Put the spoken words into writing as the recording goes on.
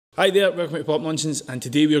Hi there, welcome to Pop Nonsense, and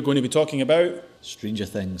today we are going to be talking about Stranger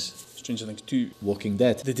Things. Stranger Things 2, Walking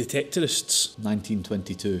Dead. The Detectorists,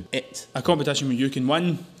 1922. It. a competition where you can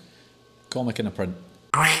win. Comic in a print.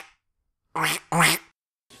 Hi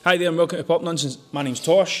there, and welcome to Pop Nonsense. My name's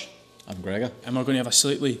Tosh, I'm Gregor. and we're going to have a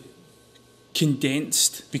slightly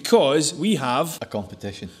condensed, because we have A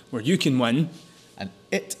competition. where you can win. An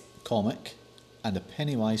It comic and a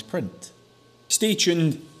Pennywise print. Stay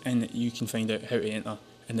tuned, and you can find out how to enter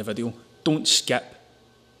in the video. Don't skip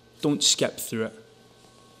through it.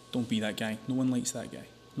 Don't be that guy. No one likes that guy.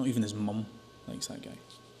 Not even his mum likes that guy.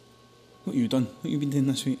 What have you done? What have you been doing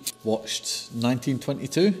this week? Watched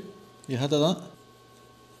 1922. You heard of that?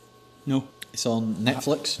 No. It's on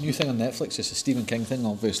Netflix. New thing on Netflix. It's a Stephen King thing,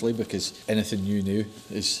 obviously, because anything you knew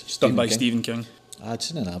is Done by King. Stephen King. I'd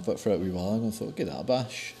seen an advert for it a wee while ago and thought, I'll give that a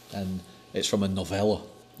bash. And it's from a novella,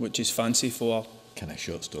 Which is fancy for... kind of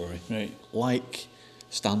short story. Right. Like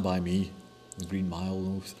Stand By Me, The Green Mile.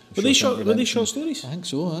 Were they short Redemption. stories? I think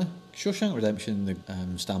so, eh? Shawshank Redemption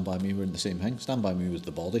and the Stand By Me were in the same thing. Stand By Me was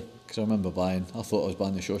the body. Because I remember I thought I was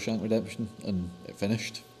buying the Shawshank Redemption and it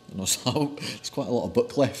finished. And I was like, oh, there's quite a lot of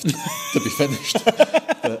book left to be finished.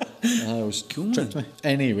 But it was Cool, tricked man. me.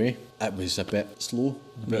 Anyway, it was a bit slow,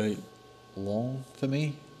 a bit Right. long for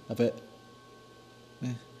me, a bit...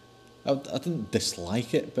 I didn't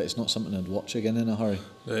dislike it, but it's not something I'd watch again in a hurry.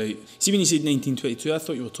 Right. See, when you said 1922, I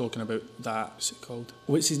thought you were talking about that. What's it called?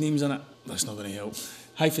 What's his name's in it? That's not going to help.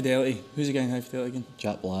 High Fidelity. Who's the guy in High Fidelity again?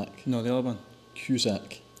 Jack Black, No, the other one.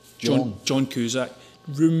 Cusack, John Cusack.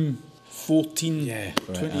 Room 14. Yeah,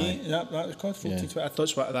 right, 28. aye. That was called 14. Yeah. 20. I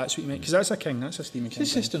thought that's what you meant. Because that's a king. That's a Stephen King.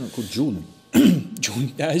 His sister not called Joan.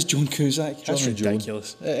 John. That is John Cusack. That's John and Joan.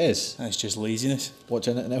 ridiculous. It is. That's just laziness. Watch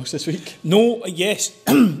anything else this week? No, yes.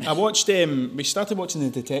 I watched, we started watching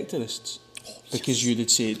The Detectorists because you'd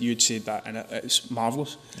said that, and it's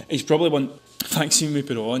marvellous. It's probably one, in fact, seeing me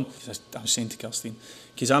put it on, I was saying to Kirsten,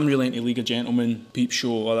 because I'm really into League of Gentlemen, Peep Show,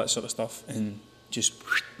 all that sort of stuff, and just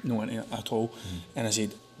no into it at all. And I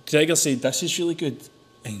said, Gregor said, this is really good.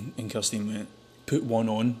 And Kirsten went, put one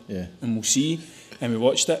on, Yeah. and we'll see. And we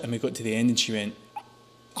watched it, and we got to the end, and she went,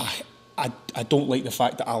 I don't like the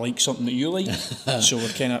fact that I like something that you like. So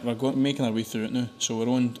we're making our way through it now. So we're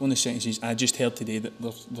on the second season. I just heard today that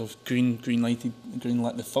they've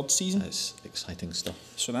greenlit the third season. It's exciting stuff.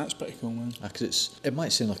 So that's pretty cool, man. Because it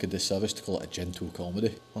might seem like a disservice to call it a gentle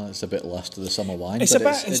comedy. Well, it's a bit last of the summer wine, It's but a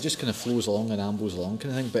bit- it just kind of flows along and ambles along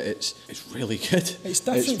kind of thing. But it's really good. It's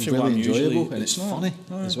different It's from really what I'm usually- enjoyable and it's it's not- funny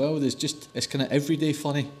no. as well. It's kind of everyday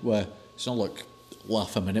funny where it's not like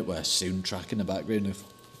laugh a minute with a soundtrack in the background of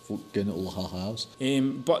folk going little ha-has.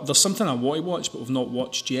 But there's something I want to watch, but we've not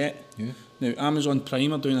watched yet. Yeah. Now, Amazon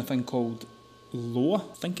Prime are doing a thing called Loa.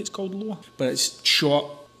 I think it's called Loa. But it's short,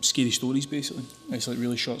 scary stories, basically. It's like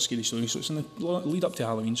really short, scary stories. So it's in the lead up to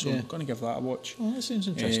Halloween, so Yeah. I'm going to give that a watch. Oh, that sounds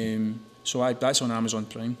interesting. That's on Amazon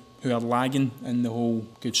Prime, who are lagging in the whole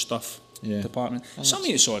good stuff Yeah. department. Oh, Some of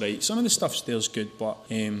it's alright, some of the stuff there's good, but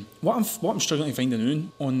what I'm struggling to find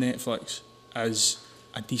on Netflix is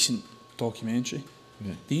a decent documentary.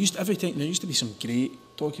 Yeah. There used to be some great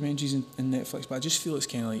documentaries in Netflix, but I just feel it's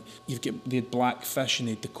kind of like they had Blackfish and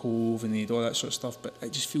they had The Cove and they had all that sort of stuff, but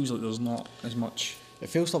it just feels like there's not as much. It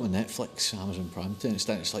feels like with Netflix, Amazon Prime thing,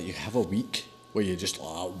 it's like you have a week where you're just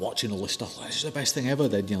watching all this stuff, like, this is the best thing ever,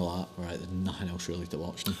 then you're like, right, there's nothing else really to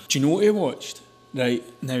watch now. Do you know what I watched? Right,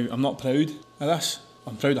 now I'm not proud of this.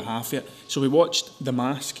 I'm proud of half of it. So we watched The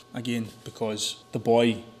Mask again because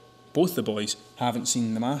both the boys haven't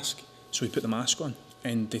seen The Mask. So we put The Mask on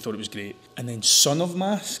and they thought it was great. And then Son of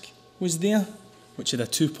Mask was there, which had a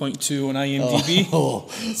 2.2 on IMDb. Oh.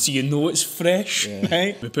 So you know it's fresh, Yeah.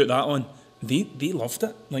 right? We put that on. They loved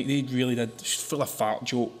it. Like they really did. It's full of fart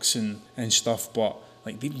jokes and stuff, but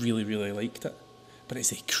like they really, really liked it. But it's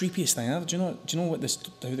the creepiest thing ever. Do you know what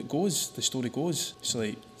how it goes? The story goes. It's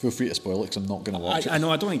like Feel free to spoil it because I'm not going to watch it. I know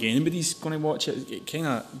I don't think anybody's going to watch it. It kind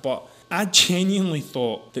of, but I genuinely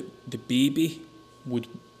thought that the baby would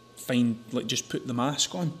just put the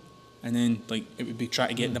mask on, and then like it would be trying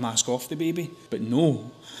to get the mask off the baby. But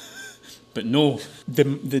no.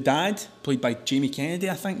 The dad, played by Jamie Kennedy,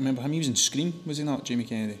 I think. Remember him? He was in Scream, was he not? Jamie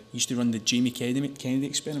Kennedy. He used to run the Jamie Kennedy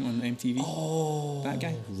experiment on MTV. Oh, that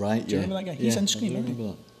guy. Right, Do you remember that guy? He's in Scream, I isn't he?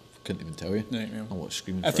 remember that. Couldn't even tell you. Right, well. I watched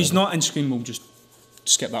Scream. If he's not in Scream, we'll just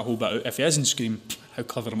skip that whole bit out. If he is in Scream, how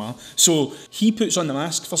clever am I? So he puts on the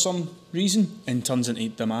mask for some reason and turns into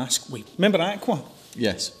the mask. Wait, remember Aqua?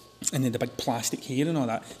 Yes. And then the big plastic hair and all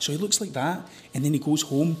that. So he looks like that, and then he goes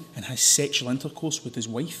home and has sexual intercourse with his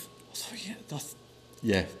wife. So,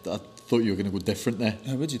 yeah, I thought you were going to go different there.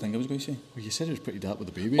 What do you think I was going to say? Well, you said it was pretty dark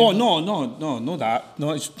with the baby. Oh, no, that.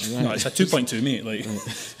 No, it's a 2.2, mate. Like,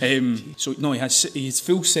 so no, he has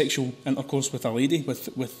full sexual intercourse with a lady,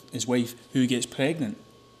 with his wife, who gets pregnant,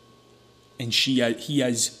 and he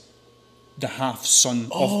is the half son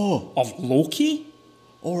of Loki.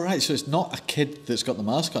 All right, so it's not a kid that's got the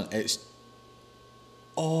mask on. It's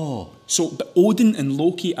but Odin and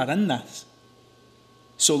Loki are in this.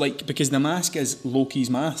 So like, because the mask is Loki's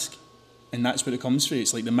mask, and that's what it comes through.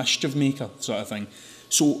 It's like the mischief maker sort of thing.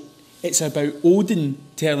 So it's about Odin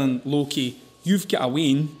telling Loki, "You've got a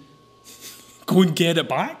Wayne, go and get it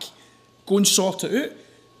back, go and sort it out."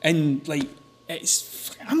 And like,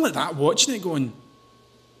 I'm like that watching it, going,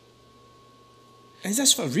 "Is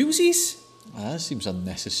this for realsies?" That seems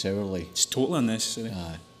unnecessarily. It's totally unnecessary.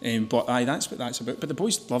 Aye. But that's what that's about. But the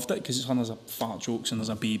boys loved it because there's a fart jokes and there's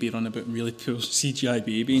a baby running about, really poor CGI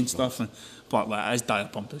baby and stuff. But like, it's dire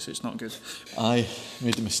pompous. It's not good. I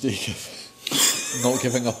made the mistake of not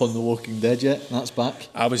giving up on The Walking Dead yet. That's back.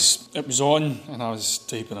 It was on and I was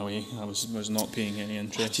typing away. I was not paying any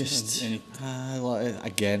interest.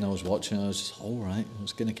 Again, I was watching. I was just, all right. I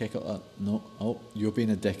was going to kick up that. No. Oh, you're being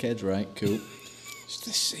a dickhead, right? Cool. It's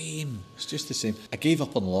the same. It's just the same. I gave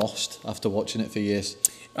up on Lost after watching it for years.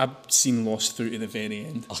 I've seen Lost through to the very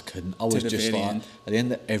end. I couldn't. I was just like, at the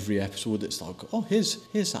end of every episode, it's like, oh,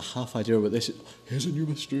 here's a half idea about this. Here's a new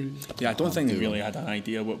mystery. Yeah, I don't think they really had an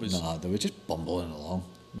idea what was. Nah, they were just bumbling along,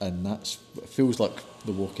 and it feels like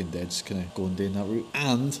The Walking Dead's kind of going down that route.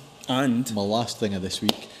 And my last thing of this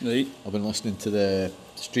week, right? I've been listening to the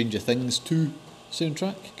Stranger Things 2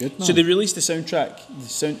 soundtrack. Good man. So they released the soundtrack,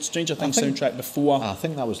 Stranger Things soundtrack before. I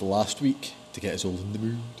think that was last week to get us all in the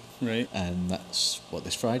mood. Right. And that's,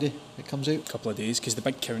 this Friday it comes out? A couple of days, because the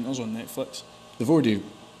big counter's on Netflix. They've already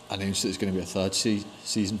announced that it's going to be a third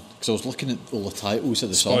season, because I was looking at all the titles of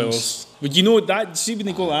the Spoilers. songs. But you know that, see when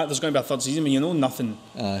they go like that, there's going to be a third season, but you know nothing.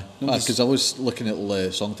 Because I was looking at all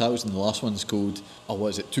the song titles, and the last one's called,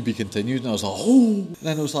 To Be Continued, and I was like, and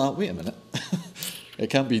then I was like, wait a minute. It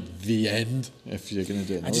can't be the end if you're going to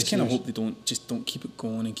do it. I just kind of hope they don't keep it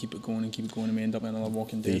going and keep it going and keep it going and we end up in another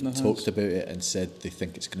Walking Dead. They talked about it and said they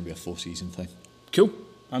think it's going to be a 4-season thing. Cool.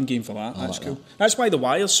 I'm game for that. That's cool. That's why The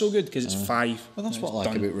Wire's so good, because it's 5. Well, that's what I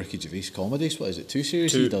like about Ricky Gervais comedies. What is it, 2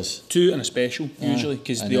 series he does? 2 and a special, usually,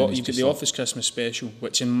 because you've got the Office Christmas special,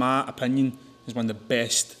 which in my opinion is one of the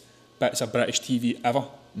best bits of British TV ever.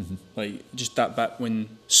 Mm-hmm. Like, just that bit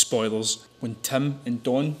when Tim and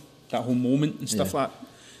Don, that whole moment and stuff like that.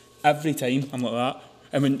 Every time I'm like that.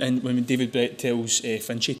 And when David Brett tells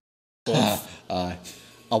Finchy off. Aye.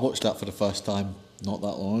 I watched that for the first time not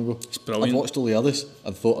that long ago. It's brilliant. I'd watched all the others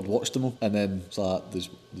and thought I'd watched them all, and then it's like,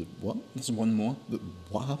 what? There's one more.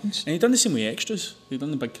 What happens? And he'd done the same with Extras. He'd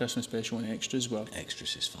done the big Christmas special on Extras as well.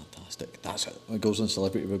 Extras is fantastic. That's it. It goes on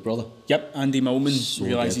Celebrity Big Brother. Yep, Andy Millman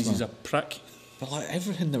realises good, he's a prick. But like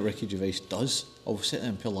everything that Ricky Gervais does, I'll sit there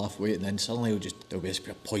and pull laugh away, and then suddenly there'll be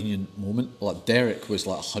a poignant moment. Like Derek was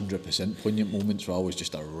like 100% poignant moments where I was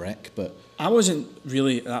just a wreck, but I wasn't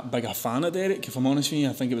really that big a fan of Derek, if I'm honest with you.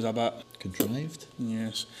 I think it was a bit contrived.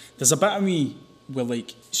 Yes. There's a bit of me where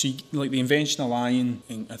like the invention of lying,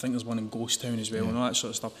 and I think there's one in Ghost Town as well, and all that sort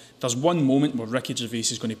of stuff. There's one moment where Ricky Gervais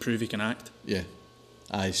is going to prove he can act. Yeah.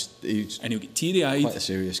 And he'll get teary-eyed. Quite a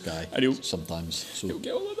serious guy. Sometimes. So he'll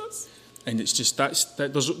get all of this. And it's just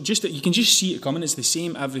there's just that you can just see it coming. It's the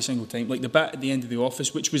same every single time. Like the bit at the end of The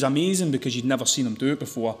Office, which was amazing because you'd never seen him do it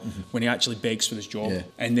before, when he actually begs for his job. Yeah.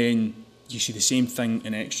 And then you see the same thing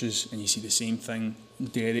in Extras, and you see the same thing in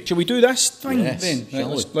Derek. Shall we do this thing then?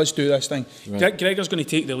 Right, let's do this thing. Right. Gregor's going to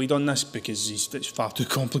take the lead on this because it's far too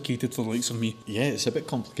complicated for the likes of me. Yeah, it's a bit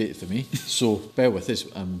complicated for me. So bear with us.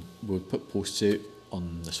 We'll put posts out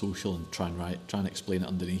on the social and try and explain it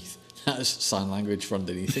underneath. That's sign language for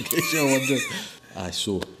underneath, in case you're wondering.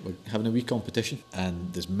 So we're having a wee competition,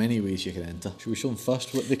 and there's many ways you can enter. Should we show them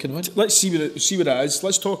first what they can win? Let's see what it is.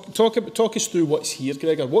 Let's talk us through what's here,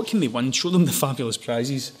 Gregor. What can they win? Show them the fabulous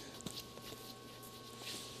prizes.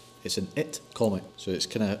 It's an It comic, so it's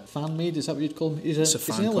kind of fan-made, is that what you'd call him? He's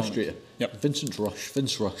an illustrator. Yep.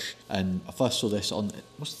 Vince Rush. And I first saw this on,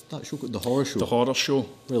 what's that show called? The Horror Show. The Horror Show.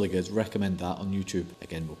 Really good. Recommend that on YouTube.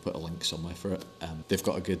 Again, we'll put a link somewhere for it. They've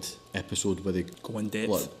got a good episode where they go in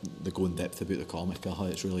depth. They go in depth about the comic.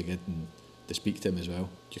 It's really good, and they speak to him as well.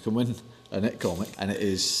 You can win an It comic, and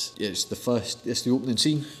it's the opening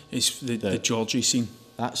scene. It's the Georgie scene.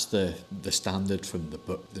 That's the standard from the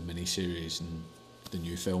book, the miniseries, and the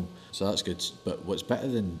new film, so that's good. But what's better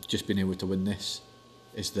than just being able to win this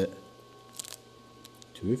is that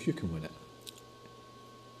 2 of you can win it,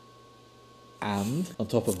 and on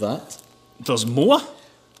top of that, there's more.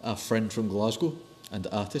 a friend from Glasgow and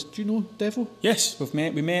artist. Do you know Devo? Yes,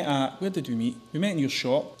 we met at, where did we meet? We met in your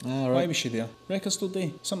shop. Ah, right. Why was she there? Record Store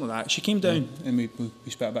Day, something like that. She came down and we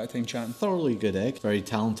spent a bit of time chatting. Thoroughly good egg, very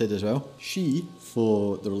talented as well. She,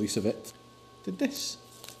 for the release of it, did this.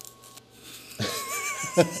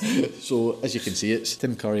 So as you can see, it's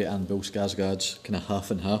Tim Curry and Bill Skarsgård's kind of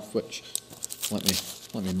half and half, which let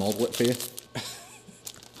me model it for you.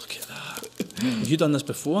 Look at that. Have you done this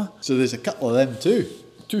before? So there's a couple of them too.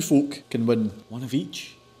 Two folk can win one of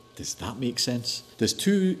each. Does that make sense? There's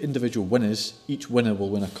two individual winners. Each winner will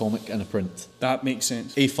win a comic and a print. That makes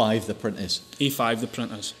sense. A5 the print is. A5 the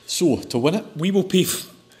print is. So to win it, we will pay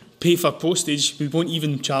for postage. We won't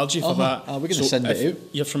even charge you for that. We're going to send it out.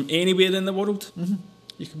 You're from anywhere in the world. Mm-hmm.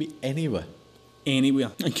 You can be anywhere.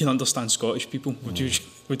 Anywhere. I can understand Scottish people,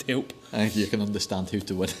 would help. I think you can understand who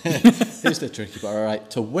to win. Here's the tricky part.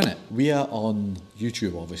 Alright, to win it, we are on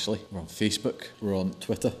YouTube obviously, we're on Facebook, we're on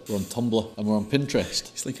Twitter, we're on Tumblr, and we're on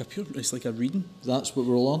Pinterest. It's like a reading. That's what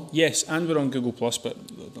we're all on? Yes, and we're on Google Plus, but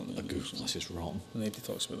I don't know. Google Plus is rotten. Nobody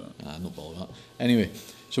talks about that. Not bother with that. Anyway,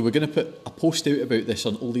 so we're going to put a post out about this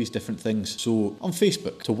on all these different things. So on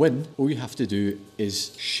Facebook, to win, all you have to do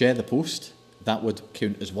is share the post. That would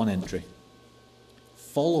count as one entry.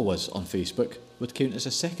 Follow us on Facebook would count as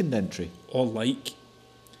a second entry. Or like.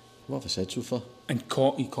 What have I said so far? And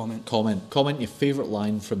comment. Comment your favourite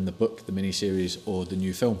line from the book, the miniseries, or the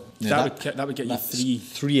new film. Now that would get you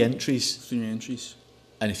three entries. 3 entries.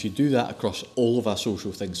 And if you do that across all of our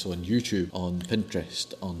social things, so on YouTube, on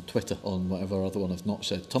Pinterest, on Twitter, on whatever other one I've not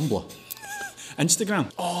said, Tumblr.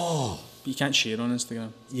 Instagram. Oh! But you can't share on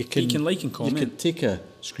Instagram. You can like and comment. You can take a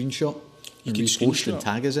screenshot and repost and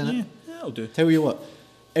tag us in it. Yeah, that'll do. Tell you what,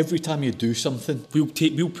 every time you do something, we'll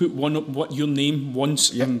put one up, your name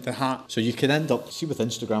once in the hat. So you can end up, see with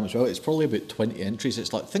Instagram as well, it's probably about 20 entries.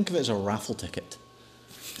 It's like, think of it as a raffle ticket.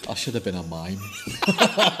 I should have been a mime.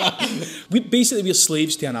 We're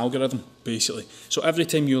slaves to an algorithm, basically. So every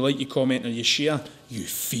time you like, you comment or you share, you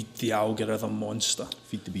feed the algorithm monster.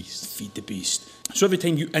 Feed the beast. Feed the beast. So every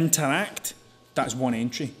time you interact, that's one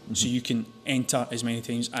entry. Mm-hmm. So you can enter as many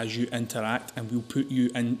times as you interact, and we'll put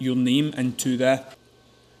your name into the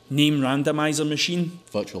name randomizer machine.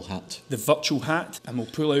 Virtual hat. The virtual hat, and we'll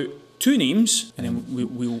pull out 2 names, and then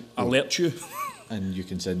we'll alert you. And you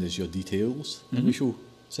can send us your details, and we shall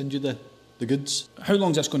send you the goods. How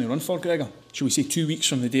long is this going to run for, Gregor? Shall we say 2 weeks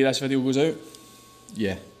from the day this video goes out?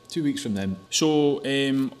 Yeah, 2 weeks from then. So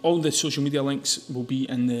all the social media links will be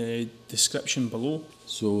in the description below.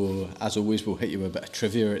 So as always, we'll hit you with a bit of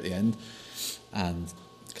trivia at the end. And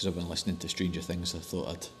because I've been listening to Stranger Things, I thought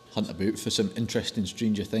I'd hunt about for some interesting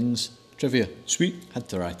Stranger Things trivia. Sweet. Had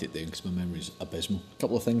to write it down because my memory's abysmal. A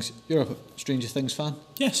couple of things. You're a Stranger Things fan?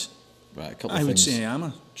 Yes. Right, a couple of things. I would say I am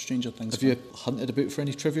a Stranger Things fan. Have you hunted about for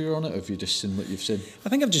any trivia on it, or have you just seen what you've seen? I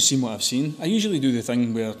think I've just seen what I've seen. I usually do the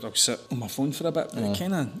thing where I'll sit on my phone for a bit, but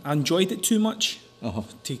I enjoyed it too much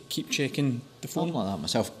to keep checking the phone. I'm like that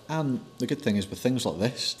myself. And the good thing is with things like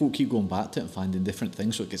this, folk keep going back to it and finding different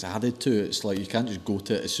things, so it gets added to it. It's like you can't just go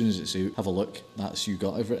to it as soon as it's out, have a look, that's you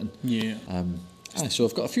got everything. Yeah. So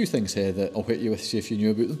I've got a few things here that I'll hit you with, see if you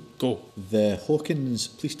knew about them. Go. The Hawkins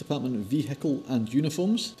Police Department vehicle and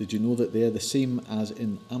uniforms. Did you know that they're the same as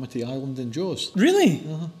in Amity Island and Jaws? Really?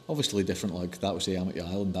 Obviously different, like that was the Amity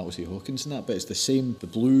Island, that was the Hawkins and that, but it's the same, the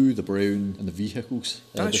blue, the brown and the vehicles.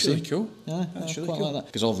 That's really cool. That's really cool. Like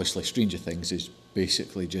because obviously Stranger Things is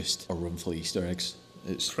basically just a room full of Easter eggs.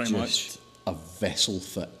 It's pretty just a vessel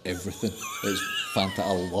for everything. It's fantastic,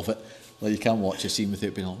 I love it. Like you can't watch a scene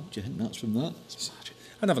without being, do you think that's from that?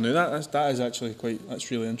 I never knew that. That is actually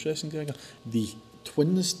that's really interesting, Gregor. The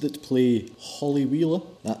twins that play Holly Wheeler,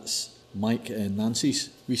 that's Mike and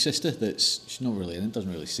Nancy's wee sister. She's not really in it,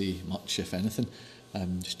 doesn't really say much, if anything.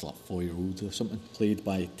 Just like 4-year-old or something. Played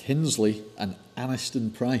by Tinsley and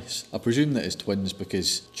Aniston Price. I presume that is twins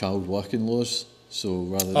because child work-in-laws. So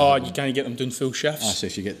rather than you can't get them doing full shifts. So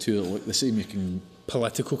if you get two that look the same, you can.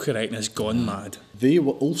 Political correctness gone mad. They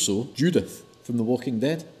were also Judith from The Walking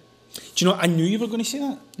Dead. Do you know, I knew you were going to say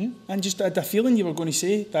that. Yeah. And just had a feeling you were going to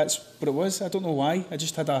say that's what it was. I don't know why. I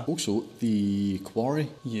just had a... Also, the quarry.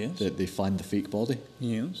 Yes. That they find the fake body.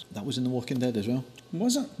 Yes. That was in The Walking Dead as well.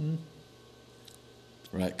 Was it?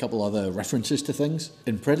 Right, a couple other references to things.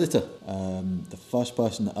 In Predator, the first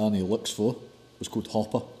person that Arnie looks for was called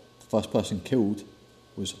Hopper. The first person killed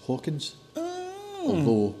was Hawkins.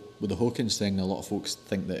 Although... with the Hawkins thing, a lot of folks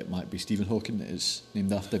think that it might be Stephen Hawking that is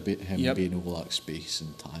named after him being over like space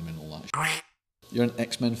and time and all that. You're an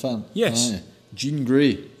X-Men fan? Yes. Jean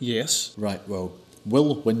Grey? Yes. Right, well,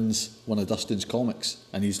 Will wins one of Dustin's comics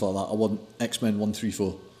and he's like that, I want X-Men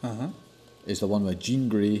 134. is the one where Jean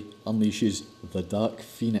Grey unleashes the Dark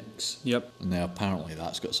Phoenix. Yep. And now apparently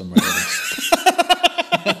that's got some relevance.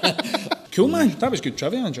 Cool, man. That was good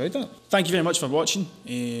trivia. I enjoyed that. Thank you very much for watching.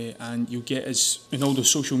 And you'll get us in all those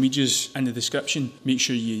social medias in the description. Make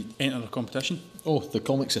sure you enter the competition. Oh, the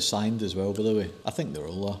comics are signed as well, by the way. I think they're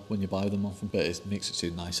all when you buy them often, but it makes it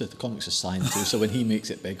sound nicer. The comics are signed too, so when he makes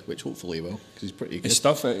it big, which hopefully he will, because he's pretty good. His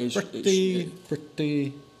stuff is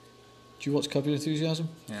pretty. Do you watch Curb Your Enthusiasm?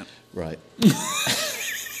 Yeah. Right.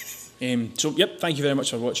 So, yep, thank you very much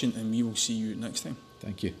for watching, and we will see you next time.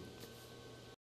 Thank you.